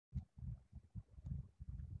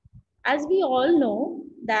As we all know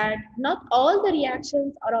that not all the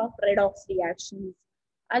reactions are of redox reactions.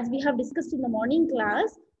 As we have discussed in the morning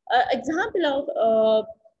class, example of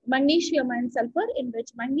magnesium and sulfur, in which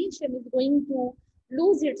magnesium is going to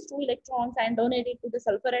lose its two electrons and donate it to the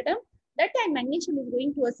sulfur atom. That time magnesium is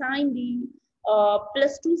going to assign the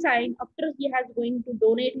 +2 sign after he has going to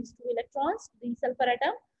donate his two electrons to the sulfur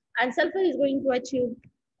atom, and sulfur is going to achieve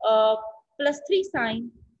uh, +3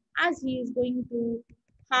 sign as he is going to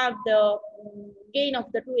have the gain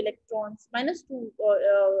of the two electrons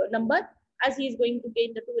 -2 number, as he is going to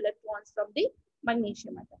gain the two electrons from the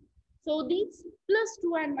magnesium atom. So these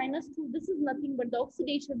 +2 and -2, this is nothing but the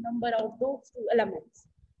oxidation number of those two elements.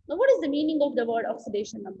 Now, what is the meaning of the word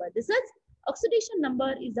oxidation number? This is oxidation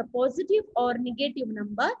number is a positive or negative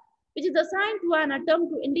number which is assigned to an atom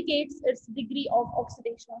to indicate its degree of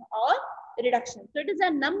oxidation or reduction. So it is a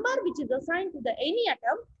number which is assigned to the any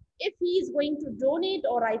atom if he is going to donate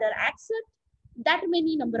or either accept that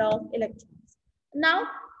many number of electrons. Now,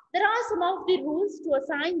 there are some of the rules to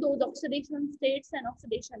assign those oxidation states and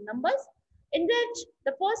oxidation numbers, in which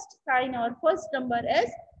the first sign or first number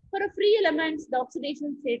is for a free elements, the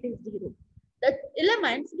oxidation state is 0. The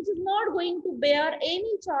elements which is not going to bear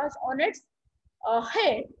any charge on its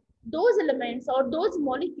head, those elements or those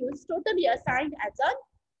molecules totally assigned as a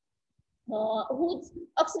whose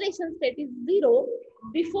oxidation state is 0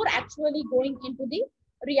 before actually going into the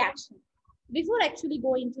reaction. Before actually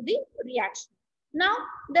going into the reaction. Now,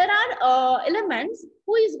 there are elements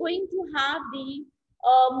who is going to have the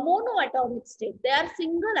monoatomic state. They are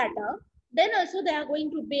single atom. Then also they are going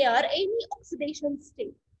to bear any oxidation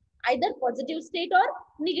state, either positive state or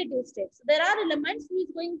negative state. So there are elements who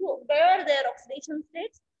is going to bear their oxidation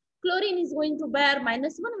states. Chlorine is going to bear -1,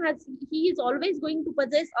 as he is always going to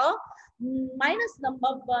possess a minus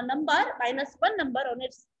 -1 number on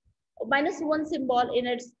its -1 symbol in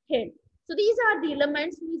its head. So these are the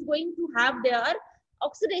elements who is going to have their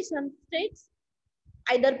oxidation states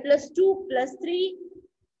either +2, +3,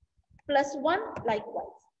 +1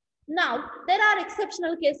 likewise. Now, there are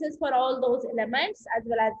exceptional cases for all those elements as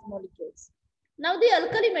well as molecules. Now, the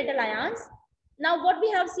alkali metal ions. Now, what we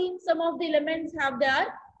have seen, some of the elements have their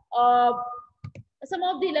uh, some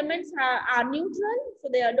of the elements are neutral, so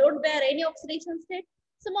they don't bear any oxidation state.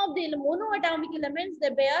 Some of the monoatomic elements, they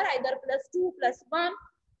bear either +2, +1,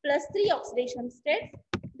 +3 oxidation states.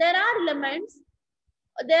 There are elements,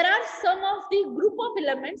 there are some of the group of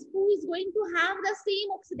elements who is going to have the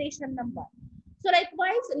same oxidation number. So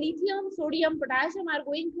likewise, lithium, sodium, potassium are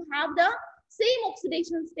going to have the same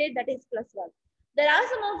oxidation state, that is +1. There are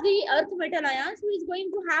some of the earth metal ions who is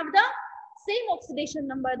going to have the same oxidation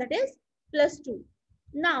number, that is +2.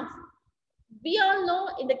 Now, we all know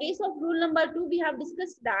in the case of rule number 2, we have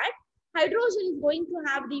discussed that hydrogen is going to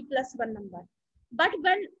have the +1 number. But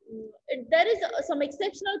when there is some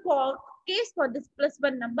exceptional case for this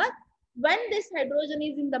 +1 number, when this hydrogen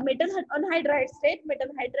is in the metal anhydride state,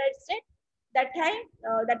 that time,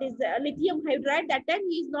 that is lithium hydride, that time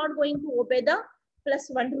he is not going to obey the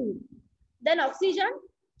 +1 rule. Then oxygen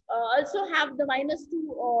also have the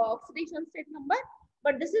 -2 oxidation state number,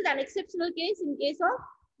 but this is an exceptional case in case of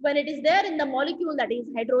when it is there in the molecule, that is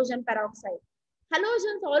hydrogen peroxide.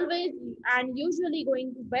 Halogens always and usually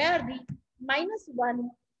going to bear the -1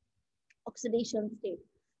 oxidation state.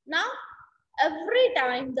 Now, every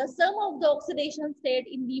time the sum of the oxidation state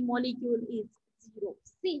in the molecule is 0.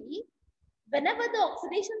 See, whenever the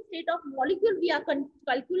oxidation state of molecule we are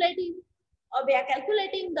calculating, or we are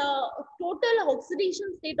calculating the total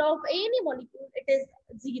oxidation state of any molecule, it is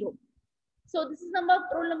 0. So this is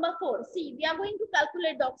rule number 4. See, we are going to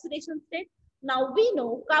calculate the oxidation state. Now we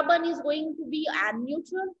know carbon is going to be a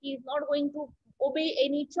neutral. He is not going to obey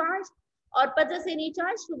any charge or possess any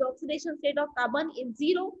charge. So the oxidation state of carbon is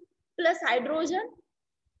 0 plus hydrogen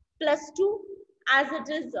 +2 as it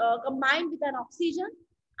is combined with an oxygen,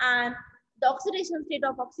 and the oxidation state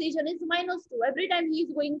of oxygen is -2. Every time he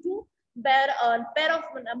is going to bear a pair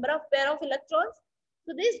of electrons.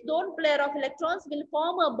 So this lone pair of electrons will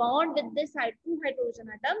form a bond with this two hydrogen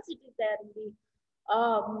atoms. It is there in the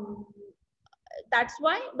that's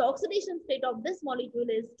why the oxidation state of this molecule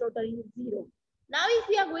is totally 0. Now, if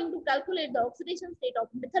we are going to calculate the oxidation state of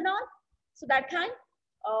methanol, so that time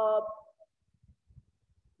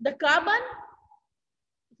the carbon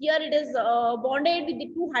here it is bonded with the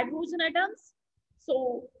two hydrogen atoms. So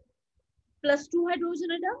 +2 hydrogen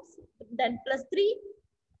atoms, then +3,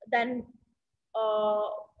 then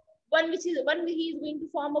one he is going to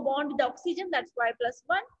form a bond with the oxygen, that's why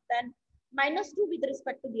 +1, then -2 with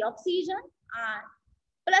respect to the oxygen and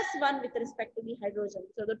 +1 with respect to the hydrogen.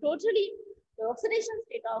 So the totally The oxidation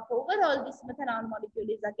state of overall this methanol molecule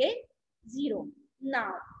is again 0.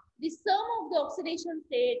 Now, the sum of the oxidation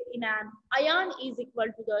state in an ion is equal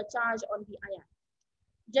to the charge on the ion.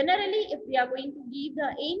 Generally, if we are going to give the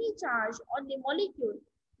any charge on the molecule,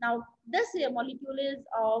 now this molecule is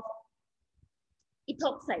of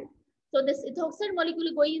ethoxide. So this ethoxide molecule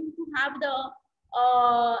is going to have the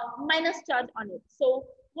minus charge on it. So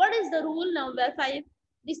what is the rule number 5?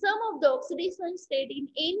 The sum of the oxidation state in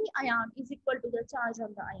any ion is equal to the charge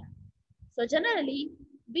on the ion. So generally,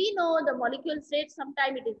 we know the molecule state,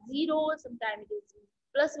 sometimes it is 0, sometimes it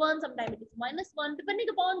is +1, sometimes it is -1, depending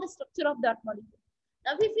upon the structure of that molecule.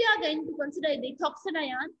 Now, if we are going to consider the ethoxide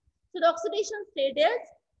ion, so the oxidation state is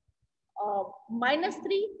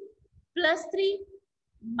 -3, +3,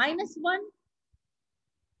 -1,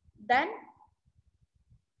 then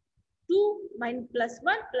 2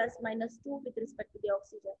 +1 plus -2 with respect to the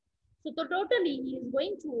oxygen. So totally he is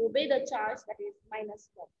going to obey the charge that is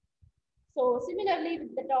 -1. So similarly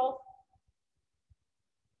with that of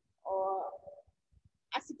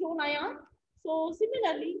acetone ion. So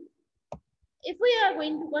similarly, if we are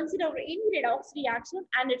going to consider any redox reaction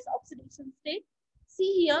and its oxidation state,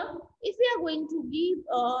 see here, if we are going to give,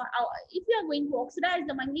 if we are going to oxidize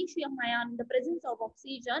the magnesium ion in the presence of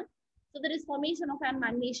oxygen, so there is formation of a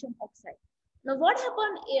magnesium oxide. Now what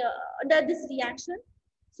happened under this reaction?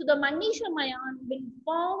 So the magnesium ion will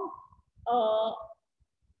form,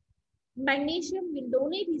 magnesium will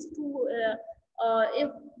donate his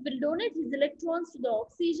will donate his electrons to the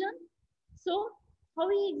oxygen. So how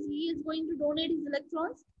he is going to donate his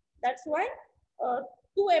electrons? That's why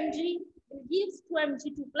 2 Mg gives 2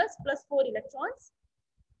 Mg2 plus 4 electrons.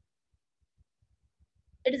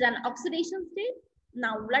 It is an oxidation state.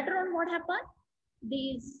 Now later on what happened?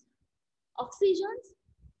 These oxygens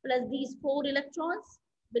plus these 4 electrons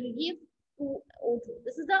will give 2 O2.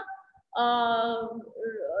 This is a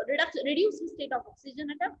reduced state of oxygen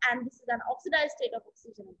atom, and this is an oxidized state of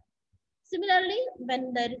oxygen atom. Similarly,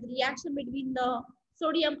 when there is reaction between the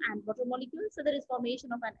sodium and water molecules, so there is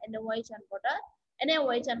formation of an NaOH and water,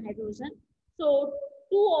 NaOH and hydrogen. So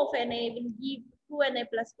 2 of Na will give 2 Na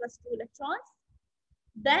plus 2 electrons.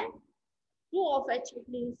 Then 2 of H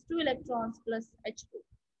gives 2 electrons plus H2.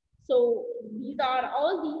 So these are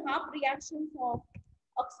all the half reactions of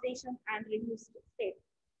oxidation and reduced state.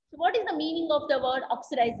 So what is the meaning of the word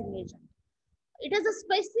oxidizing agent? It is a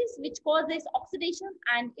species which causes oxidation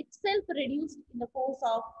and itself reduced in the course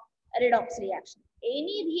of a redox reaction.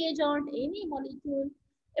 Any reagent, any molecule,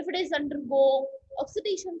 if it is undergo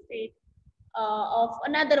oxidation state of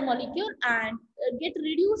another molecule and get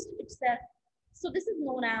reduced itself, so this is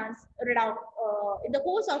known as redox. In the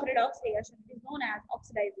course of redox reaction, it is known as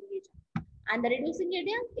oxidizing agent. And the reducing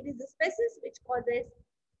agent, it is a species which causes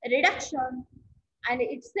reduction and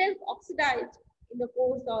itself oxidized in the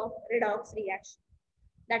course of redox reaction.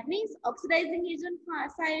 That means oxidizing agent हा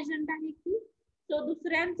असा agent आहे की तो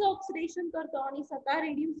दुसऱ्यांचं oxidation करतो आणि स्वतः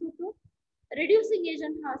reduce होतो. रिड्यूसिंग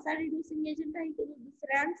एजंट हा असा रिड्यूसिंग एजंट आहे की तो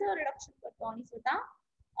दुसऱ्यांचं रिडक्शन करतो आणि स्वतः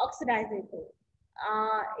ऑक्सिडाइज होतो.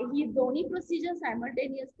 ही दोन्ही प्रोसिजर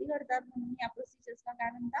सायमल्टेनियसली घडतात म्हणून या प्रोसिजर्सला काय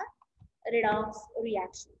म्हणतात? redox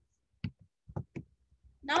reaction.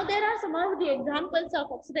 Now there are some of the examples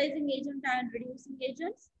of oxidizing agent and reducing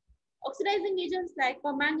agents. Oxidizing agents like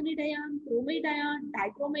permanganate ion, chromate ion,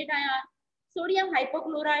 dichromate ion, sodium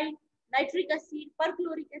hypochlorite, nitric acid,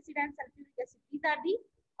 perchloric acid, and sulfuric acid. These are the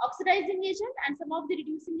oxidizing agents, and some of the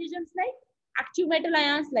reducing agents like active metal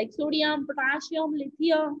ions like sodium, potassium,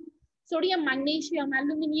 lithium, sodium, magnesium,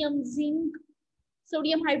 aluminium, zinc,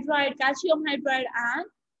 sodium hydride, calcium hydride, and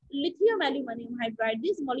lithium aluminum hydride.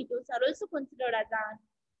 These molecules are also considered as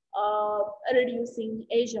reducing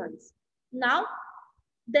agents. Now,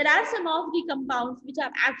 there are some of the compounds which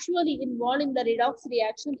are actually involved in the redox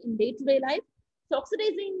reaction in day-to-day life. So,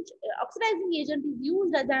 oxidizing agent is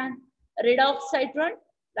used as an redox citrant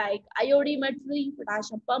like iodimetry,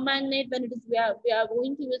 potassium permanganate. When it is we are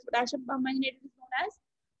going to use potassium permanganate, it is known as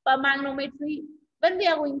permanganometry. When we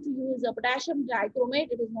are going to use a potassium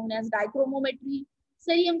dichromate, it is known as dichromometry.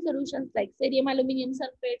 Cerium solutions like cerium aluminum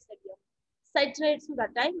sulfate, cerium citrate, so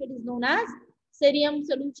that time it is known as cerium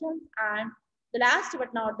solutions. And the last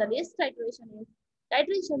but not the least titration is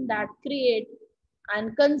titration that create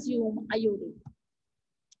and consume iodine.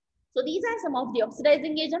 So these are some of the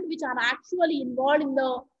oxidizing agents which are actually involved in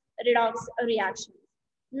the redox reaction.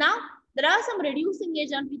 Now, there are some reducing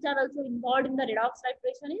agents which are also involved in the redox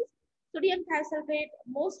titration is sodium thiosulfate,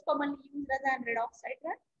 most commonly used as an redox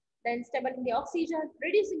citrant. Then stable in the oxygen.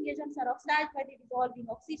 Reducing agents are oxidized by the dissolving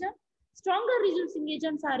oxygen. Stronger reducing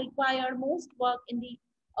agents are required most work in the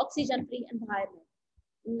oxygen-free environment.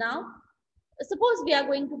 Now, Suppose we are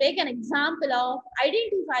going to take an example of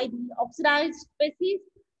identify the oxidized species,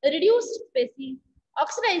 reduced species,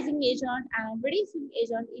 oxidizing agent and reducing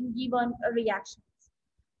agent in given reactions.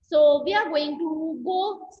 So we are going to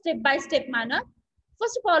go step by step manner.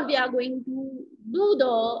 First of all, we are going to do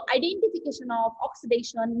the identification of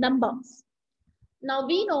oxidation numbers. Now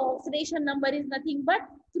we know oxidation number is nothing but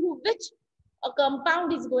through which a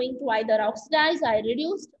compound is going to either oxidize or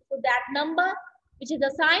reduce. So that number which is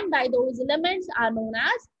assigned by those elements are known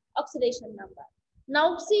as oxidation number.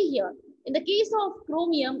 Now see here, in the case of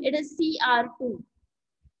chromium, it is Cr2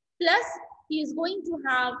 plus he is going to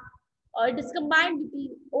have it is combined with the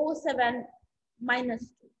O7 minus 2.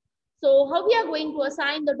 So how we are going to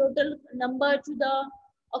assign the total number to the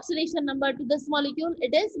oxidation number to this molecule?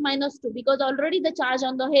 It is minus 2 because already the charge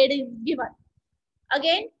on the head is given.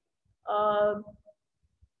 Again,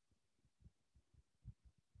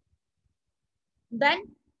 then,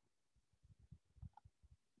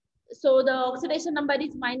 so the oxidation number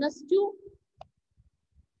is minus 2.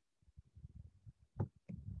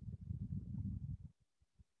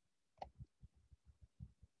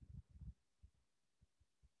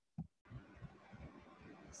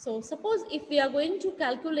 So suppose if we are going to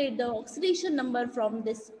calculate the oxidation number from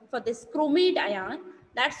this for this chromate ion,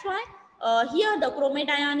 that's why here the chromate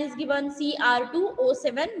ion is given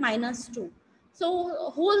Cr2O7 minus 2. So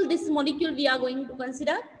whole this molecule we are going to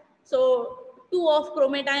consider. So 2 of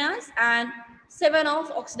chromate ions and 7 of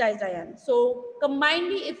oxidized ion. So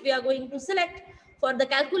combinedly if we are going to select for the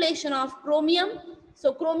calculation of chromium,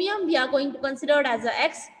 so chromium we are going to consider it as a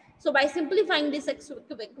X. So by simplifying this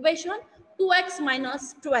equation, 2x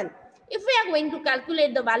minus 12. If we are going to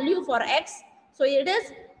calculate the value for x, so it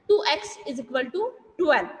is 2x is equal to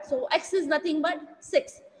 12. So x is nothing but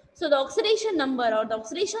 6. So the oxidation number or the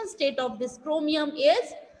oxidation state of this chromium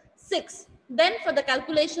is 6. Then for the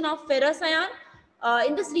calculation of ferrous ion,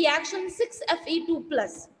 in this reaction 6Fe2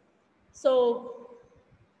 plus. So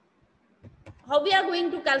how we are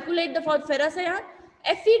going to calculate the for ferrous ion?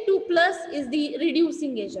 Fe2 plus is the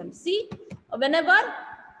reducing agent. See, whenever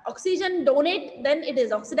oxygen donate, then it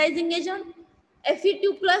is oxidizing agent.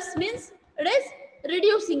 Fe2 plus means it is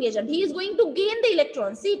reducing agent. He is going to gain the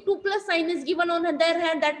electron. See, 2 plus sign is given on their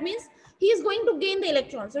hand. That means he is going to gain the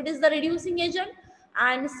electron. So it is the reducing agent.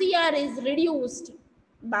 And Cr is reduced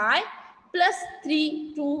by plus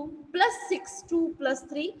 3 2 plus 6 2 plus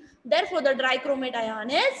 3. Therefore, the dichromate ion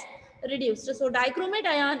is reduced. So dichromate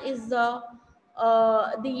ion is the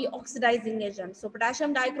oxidizing agent. So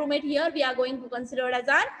potassium dichromate here we are going to consider it as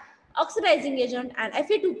an oxidizing agent and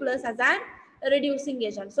Fe2 plus as an reducing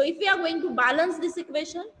agent. So if we are going to balance this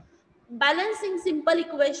equation, balancing simple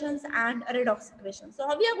equations and redox equations. So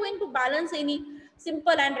how we are going to balance any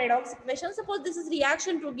simple and redox equations? Suppose this is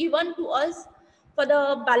reaction to given to us for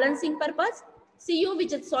the balancing purpose. Cu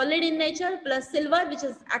which is solid in nature plus silver which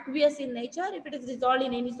is aqueous in nature if it is dissolved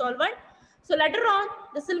in any solvent. So later on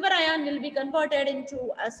the silver ion will be converted into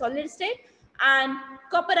a solid state and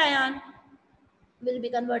copper ion will be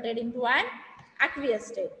converted into an aqueous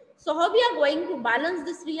state. So how we are going to balance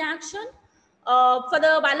this reaction? For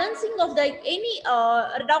the balancing of the any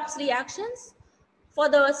redox reactions, for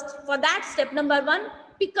that step number 1,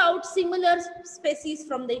 pick out similar species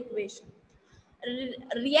from the equation.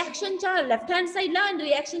 Reactionच्या left hand side La and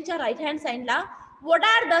reactionच्या right hand side La what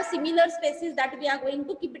are the similar species that we are going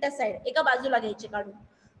to keep it aside? एका बाजूला घ्यायचे काढून.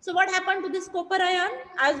 So what happened to this copper ion?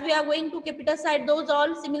 As we are going to keep it aside those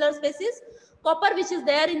all similar species, copper which is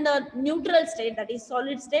there in the neutral state, that is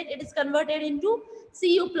solid state, it is converted into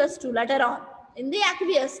Cu plus 2 later on in the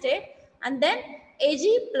aqueous state, and then Ag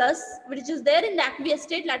plus which is there in the aqueous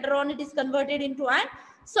state, later on it is converted into an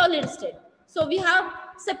solid state. So we have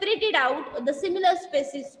separated out the similar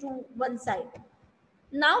species to one side.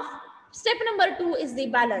 Now step number 2 is the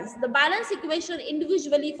balance. The balance equation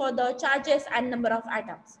individually for the charges and number of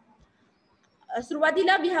atoms.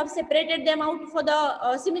 सुरुवातीला we have separated them out for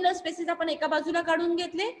the similar species आपण एका बाजूला काढून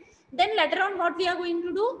घेतले. Then later on what we are going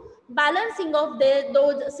to do? Balancing of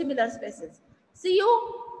those similar species. Cu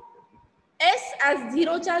S as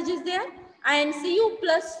 0 charge is there and Cu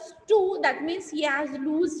plus 2, that means he has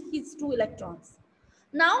lost his 2 electrons.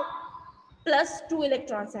 Now plus 2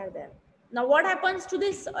 electrons are there. Now what happens to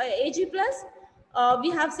this Ag plus?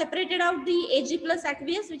 We have separated out the Ag plus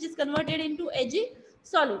aqueous which is converted into Ag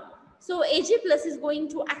solid. So Ag plus is going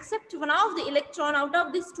to accept one of the electron out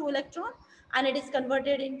of this 2 electron and it is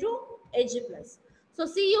converted into Ag plus. So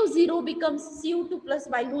Cu0 becomes Cu2 plus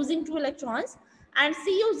by losing 2 electrons, and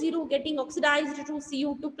Cu0 getting oxidized to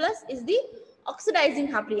Cu2 plus is the oxidizing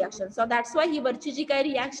half reaction. So that's why he Barchichkai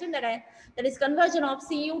reaction that is conversion of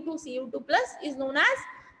Cu to Cu2 plus is known as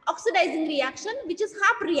oxidizing reaction, which is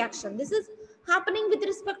HAP reaction. This is happening with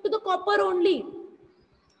respect to the copper only.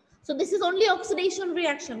 So this is only oxidation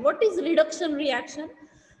reaction. What is reduction reaction?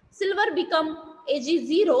 Silver become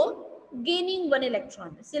Ag0, gaining one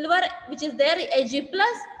electron. Silver, which is there Ag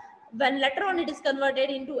plus, when later on it is converted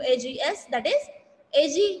into Ags, that is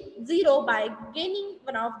Ag0 by gaining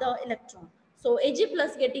one of the electron. So Ag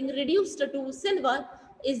plus getting reduced to silver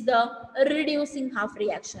is the reducing half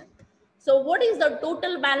reaction. So what is the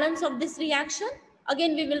total balance of this reaction?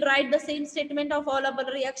 Again, we will write the same statement of all our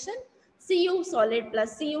reaction. Cu solid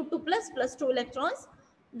plus Cu2 plus 2 electrons.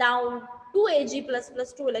 Now 2Ag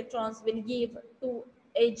plus 2 electrons will give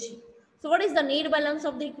 2Ag. So what is the need balance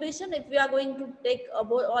of the equation? If we are going to take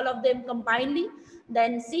all of them combinedly,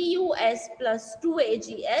 then Cus plus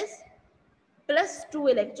 2Ags plus 2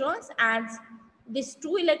 electrons adds these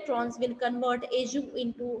 2 electrons will convert Ag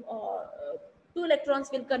into 2 electrons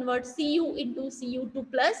will convert Cu into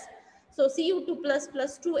Cu2 plus. So Cu2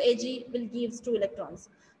 plus 2 Ag will gives 2 electrons.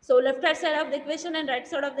 So left hand side of the equation and right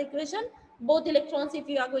side of the equation, both electrons if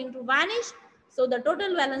you are going to vanish. So the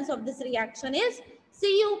total valence of this reaction is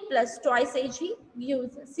Cu plus twice Ag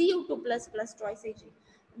gives Cu2 plus twice Ag.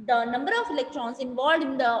 The number of electrons involved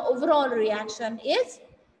in the overall reaction is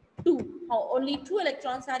 2. Only 2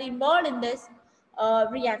 electrons are involved in this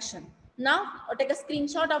reaction. Now take a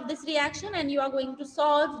screenshot of this reaction and you are going to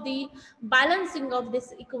solve the balancing of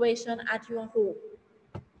this equation at your home.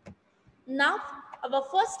 Now our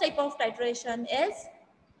first type of titration is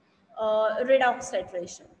redox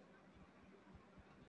titration.